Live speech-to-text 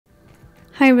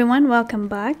Hi everyone, welcome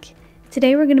back.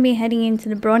 Today we're going to be heading into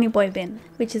the Brawny Boy bin,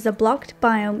 which is a blocked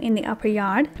biome in the upper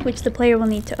yard, which the player will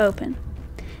need to open.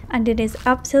 And it is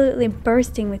absolutely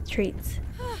bursting with treats.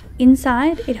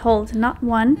 Inside it holds not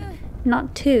one,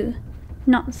 not two,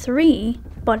 not three,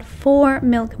 but 4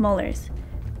 milk molars,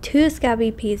 2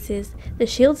 SCA.B pieces, the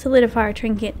shield solidifier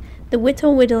trinket, the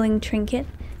Widowling trinket,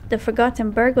 the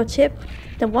forgotten BURG.L chip,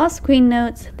 the Wasp queen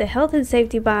notes, the health and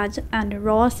safety badge, and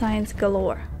raw science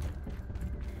galore.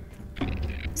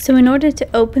 So in order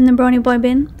to open the Brawny Boy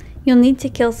bin, you'll need to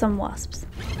kill some wasps.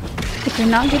 If you're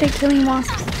not good at killing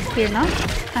wasps, fear not,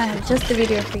 I have just a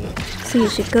video for you, so you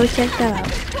should go check that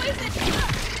out.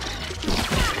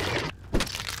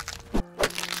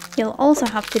 You'll also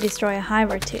have to destroy a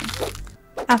hive or 2.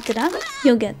 After that,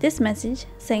 you'll get this message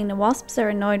saying the wasps are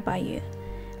annoyed by you,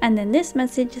 and then this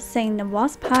message saying the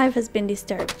wasp hive has been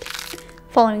disturbed.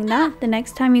 Following that, the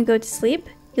next time you go to sleep,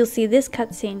 you'll see this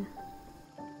cutscene.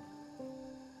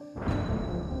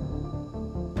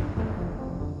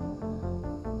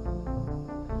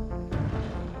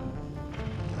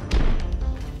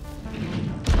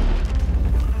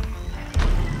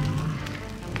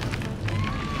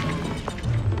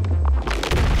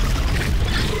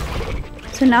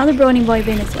 So now the Brawny Boy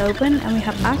bin is open and we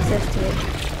have access to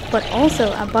it, but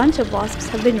also a bunch of wasps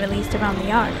have been released around the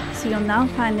yard, so you'll now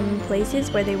find them in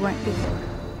places where they weren't before.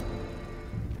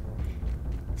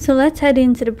 So let's head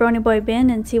into the Brawny Boy bin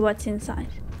and see what's inside.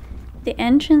 The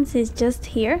entrance is just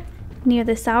here, near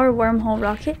the sour wormhole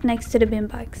rocket next to the bin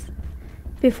bags.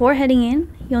 Before heading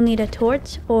in, you'll need a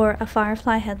torch or a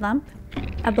Firefly headlamp,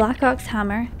 a black ox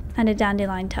hammer, and a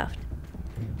Dandelion Tuft.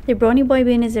 The Brawny Boy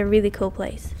bin is a really cool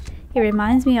place. It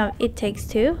reminds me of It Takes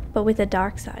Two, but with a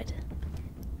dark side.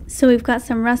 So we've got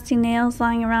some rusty nails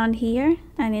lying around here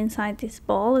and inside this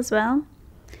ball as well.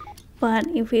 But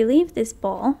if we leave this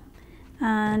ball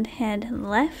and head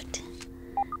left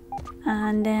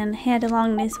and then head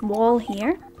along this wall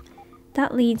here,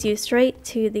 that leads you straight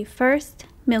to the first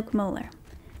milk molar.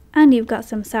 And you've got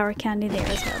some sour candy there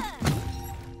as well.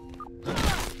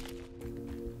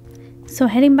 So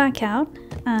heading back out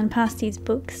and past these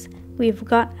books, we've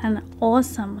got an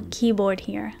awesome keyboard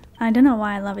here. I don't know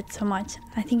why I love it so much.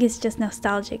 I think it's just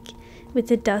nostalgic, with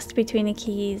the dust between the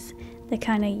keys, the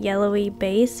kind of yellowy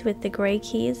base with the grey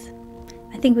keys.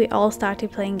 I think we all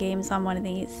started playing games on one of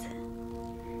these.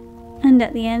 And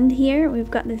at the end here,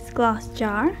 we've got this glass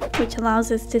jar, which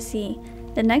allows us to see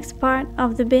the next part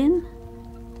of the bin.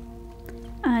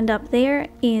 And up there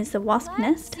is the wasp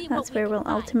nest. That's where we'll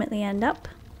ultimately end up.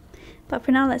 But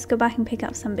for now, let's go back and pick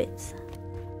up some bits.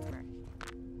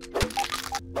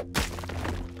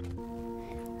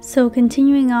 So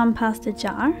continuing on past the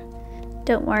jar,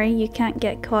 don't worry, you can't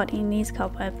get caught in these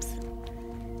cobwebs.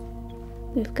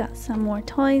 We've got some more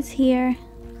toys here,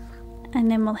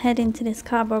 and then we'll head into this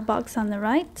cardboard box on the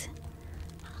right.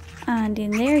 And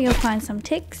in there you'll find some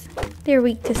ticks. They're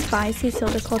weak to spicy, so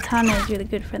the Cortana is really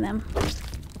good for them.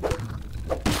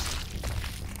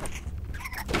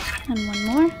 And one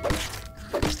more.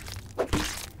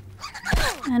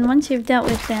 And once you've dealt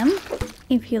with them,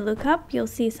 if you look up, you'll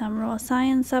see some raw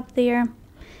science up there,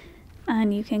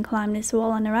 and you can climb this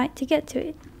wall on the right to get to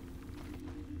it.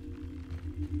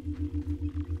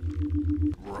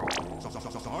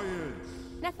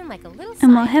 Nothing like a little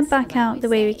and we'll head back out the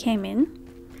way we came in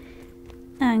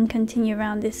and continue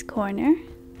around this corner.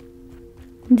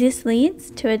 This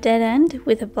leads to a dead end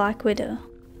with a black widow.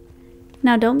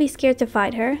 Now don't be scared to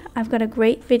fight her. I've got a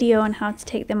great video on how to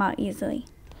take them out easily.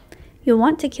 You'll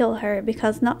want to kill her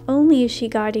because not only is she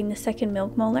guarding the second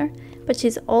milk molar, but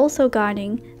she's also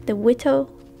guarding the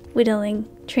Widowling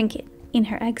trinket in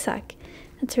her egg sac.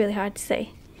 That's really hard to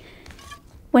say.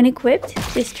 When equipped,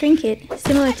 this trinket,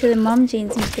 similar to the mom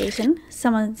genes mutation,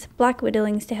 summons black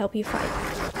widowlings to help you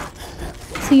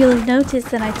fight. So you'll notice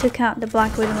that I took out the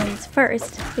black widowlings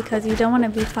first because you don't want to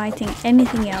be fighting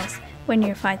anything else when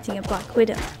you're fighting a black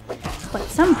widow. But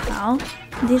somehow,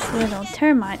 this little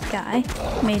termite guy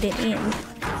made it in,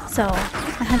 so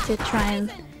I had to try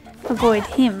and avoid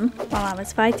him while I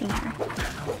was fighting her.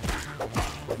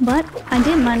 But I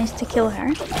did manage to kill her,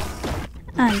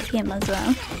 and him as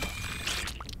well.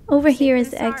 Over here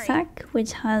is the egg sac,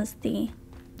 which has the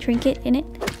trinket in it.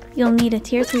 You'll need a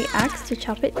tier 3 axe to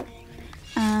chop it,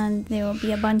 and there will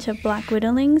be a bunch of black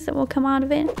widowlings that will come out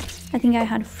of it. I think I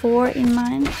had 4 in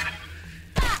mine.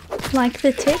 Like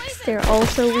the ticks, they're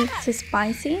also weak to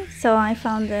spicy, so I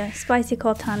found the spicy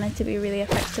Cortana to be really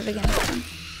effective against them.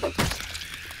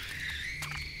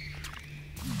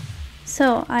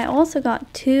 So I also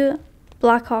got 2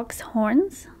 black ox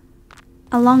horns,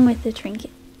 along with the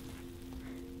trinket.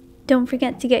 Don't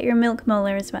forget to get your milk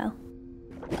molar as well.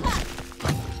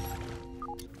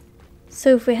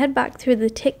 So if we head back through the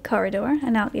tick corridor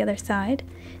and out the other side,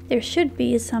 there should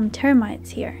be some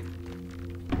termites here.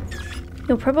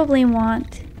 You'll probably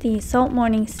want the Salt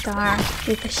Morning Star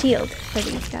with a shield for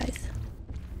these guys.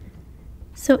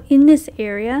 So in this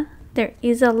area, there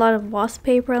is a lot of wasp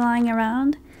paper lying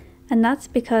around, and that's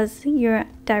because you're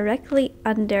directly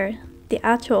under the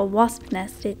actual wasp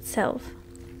nest itself.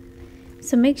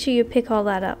 So make sure you pick all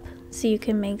that up so you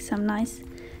can make some nice,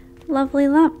 lovely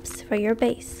lamps for your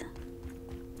base.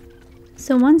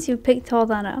 So once you've picked all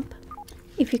that up,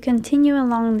 if you continue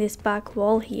along this back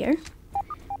wall here,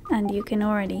 and you can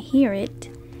already hear it,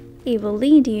 it will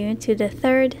lead you to the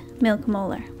third milk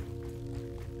molar.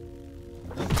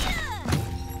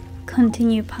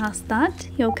 Continue past that,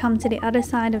 you'll come to the other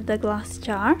side of the glass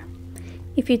jar.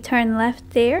 If you turn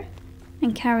left there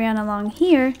and carry on along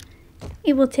here,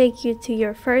 it will take you to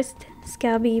your first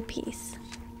SCA.B piece.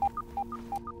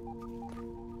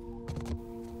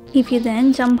 If you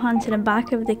then jump onto the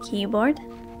back of the keyboard,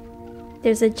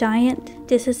 there's a giant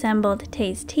disassembled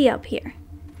Taze T up here.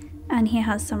 And he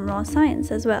has some raw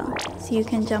science as well, so you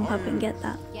can jump up and get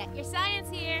that. Get your science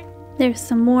here. There's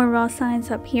some more raw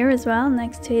science up here as well,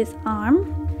 next to his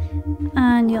arm.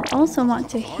 And you'll also want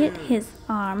to hit his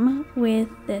arm with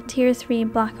the tier 3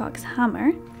 Black Ox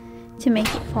hammer to make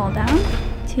it fall down,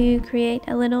 to create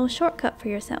a little shortcut for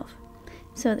yourself.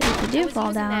 So that if you do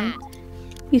fall down,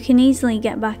 you can easily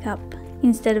get back up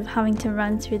instead of having to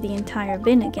run through the entire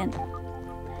bin again.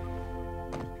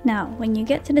 Now, when you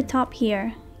get to the top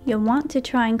here, you'll want to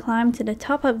try and climb to the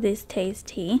top of this Taze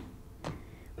T,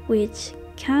 which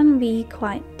can be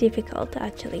quite difficult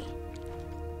actually.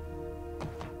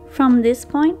 From this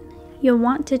point, you'll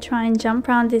want to try and jump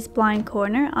around this blind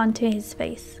corner onto his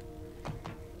face.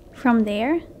 From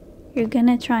there, you're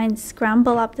gonna try and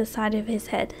scramble up the side of his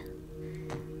head.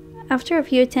 After a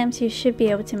few attempts, you should be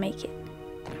able to make it.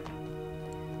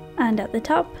 And at the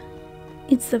top,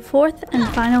 it's the fourth and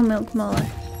final milk molar.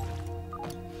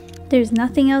 There's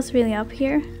nothing else really up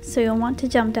here, so you'll want to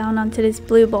jump down onto this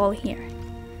blue ball here.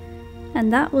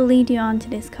 And that will lead you onto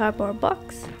this cardboard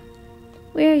box,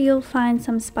 where you'll find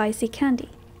some spicy candy.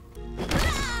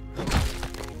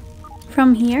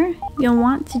 From here, you'll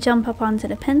want to jump up onto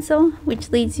the pencil,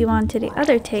 which leads you onto the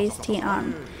other Taze T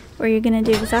arm, where you're going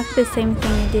to do exactly the same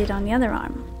thing you did on the other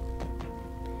arm.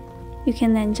 You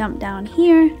can then jump down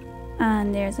here,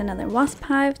 and there's another wasp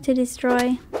hive to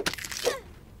destroy.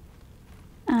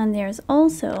 And there's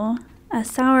also a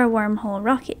sour wormhole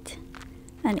rocket.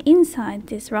 And inside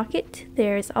this rocket,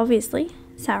 there's obviously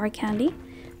sour candy,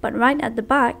 but right at the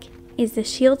back is the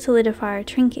shield solidifier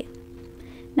trinket.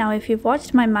 Now if you've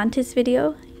watched my mantis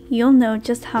video, you'll know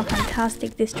just how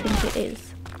fantastic this trinket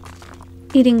is.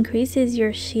 It increases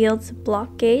your shield's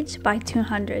block gauge by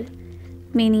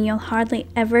 200, meaning you'll hardly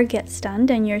ever get stunned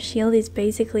and your shield is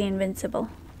basically invincible.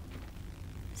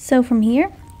 So from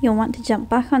here, you'll want to jump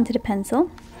back onto the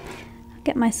pencil. I'll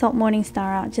get my Salt Morning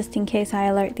Star out just in case I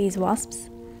alert these wasps.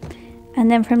 And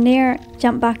then from there,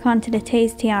 jump back onto the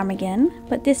Taze T arm again,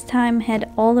 but this time head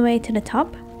all the way to the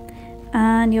top,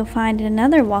 and you'll find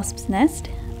another wasp's nest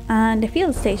and a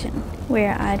field station,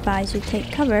 where I advise you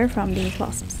take cover from these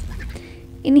wasps.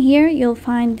 In here, you'll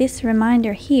find this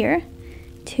reminder here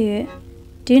to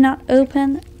do not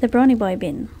open the Brawny Boy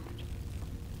bin.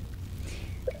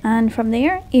 And from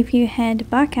there, if you head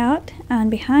back out and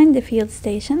behind the field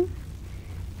station,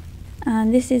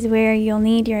 and this is where you'll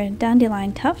need your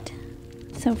Dandelion Tuft.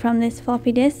 So from this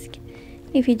floppy disk,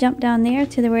 if you jump down there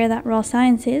to where that raw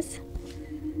science is,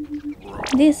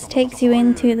 this takes you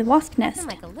into the wasp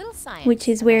nest, which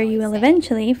is where you will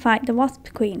eventually fight the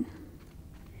wasp queen.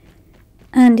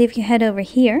 And if you head over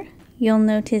here, you'll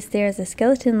notice there's a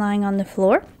skeleton lying on the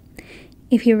floor.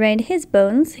 If you raid his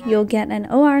bones, you'll get an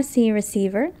ORC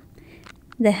receiver,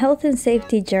 the health and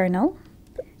safety journal,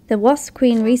 the wasp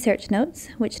queen research notes,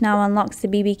 which now unlocks the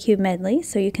BBQ medley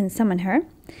so you can summon her.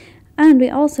 And we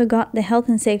also got the health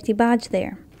and safety badge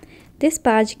there. This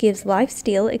badge gives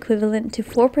lifesteal equivalent to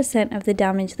 4% of the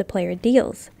damage the player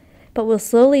deals, but will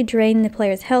slowly drain the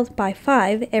player's health by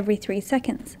 5 every 3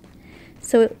 seconds.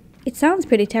 So it sounds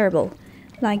pretty terrible.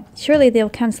 Like, surely they'll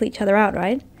cancel each other out,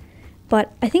 right?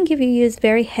 But I think if you use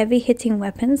very heavy hitting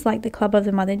weapons like the Club of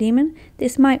the Mother Demon,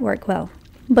 this might work well.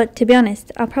 But to be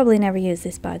honest, I'll probably never use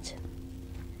this badge.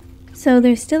 So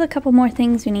there's still a couple more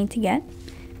things we need to get.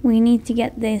 We need to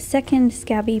get the second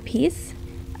SCA.B piece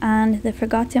and the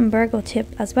forgotten BURG.L chip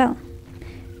as well.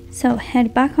 So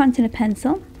head back onto the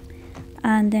pencil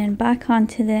and then back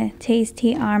onto the Taze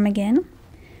T arm again,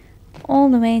 all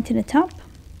the way to the top.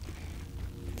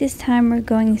 This time we're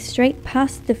going straight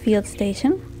past the field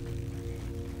station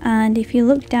And if you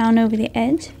look down over the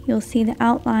edge, you'll see the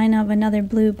outline of another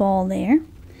blue ball there.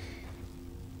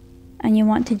 And you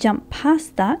want to jump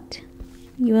past that.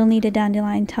 You will need a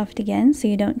Dandelion Tuft again so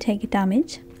you don't take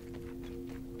damage.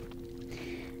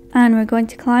 And we're going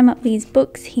to climb up these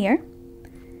books here.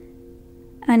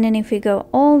 And then if we go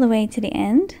all the way to the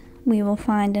end, we will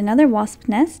find another wasp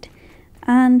nest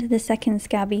and the second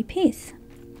SCA.B piece.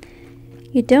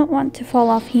 You don't want to fall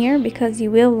off here because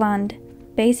you will land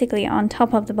basically on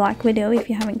top of the Black Widow if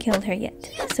you haven't killed her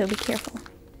yet, so be careful.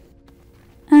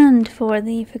 And for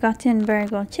the forgotten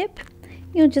BURG.L chip,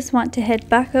 you'll just want to head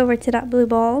back over to that blue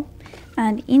ball,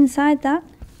 and inside that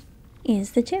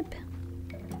is the chip.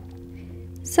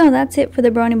 So that's it for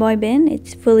the Brawny Boy bin.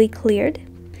 It's fully cleared.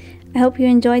 I hope you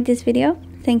enjoyed this video.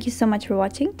 Thank you so much for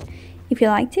watching. If you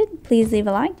liked it, please leave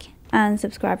a like and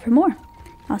subscribe for more.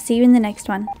 I'll see you in the next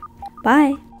one.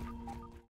 Bye!